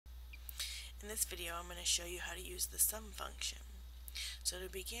In this video, I'm going to show you how to use the sum function. So to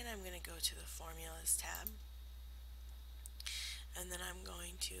begin, I'm going to go to the Formulas tab, and then I'm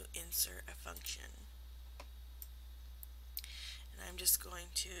going to insert a function. And I'm just going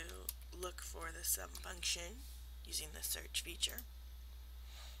to look for the sum function using the search feature.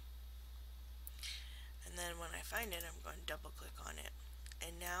 And then when I find it, I'm going to double click on it.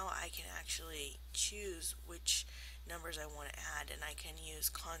 And now I can actually choose which numbers I want to add, and I can use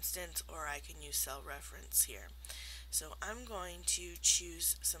constants or I can use cell reference here. So I'm going to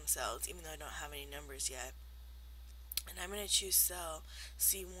choose some cells, even though I don't have any numbers yet. And I'm going to choose cell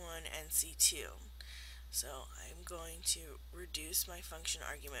C1 and C2. So I'm going to reduce my function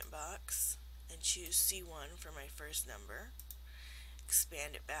argument box and choose C1 for my first number,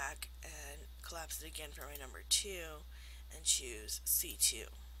 expand it back and collapse it again for my number 2, and choose C2.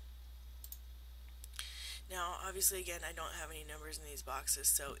 Now obviously again I don't have any numbers in these boxes,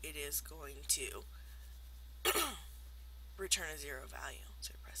 so it is going to return a 0 value.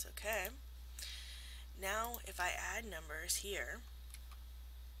 So press OK. Now if I add numbers here,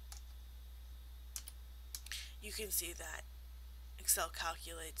 you can see that Excel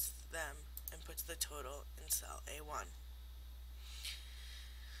calculates them and puts the total in cell A1.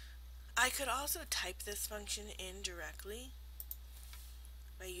 I could also type this function in directly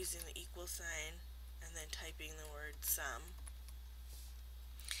by using the equal sign and then typing the word sum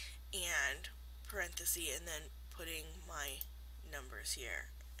and parenthesis and then putting my numbers here.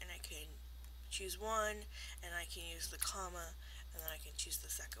 And I can choose one, and I can use the comma, and then I can choose the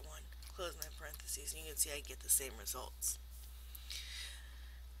second one, close my parentheses, and you can see I get the same results.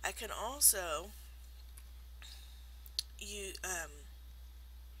 I can also use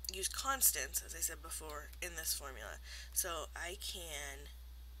constants, as I said before, in this formula. So I can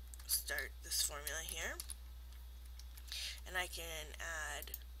start this formula here, and I can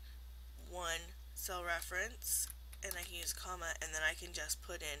add one cell reference, and I can use comma, and then I can just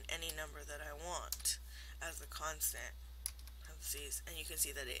put in any number that I want as the constant, parentheses, and you can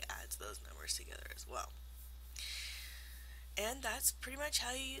see that it adds those numbers together as well. And that's pretty much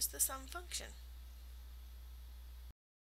how you use the sum function.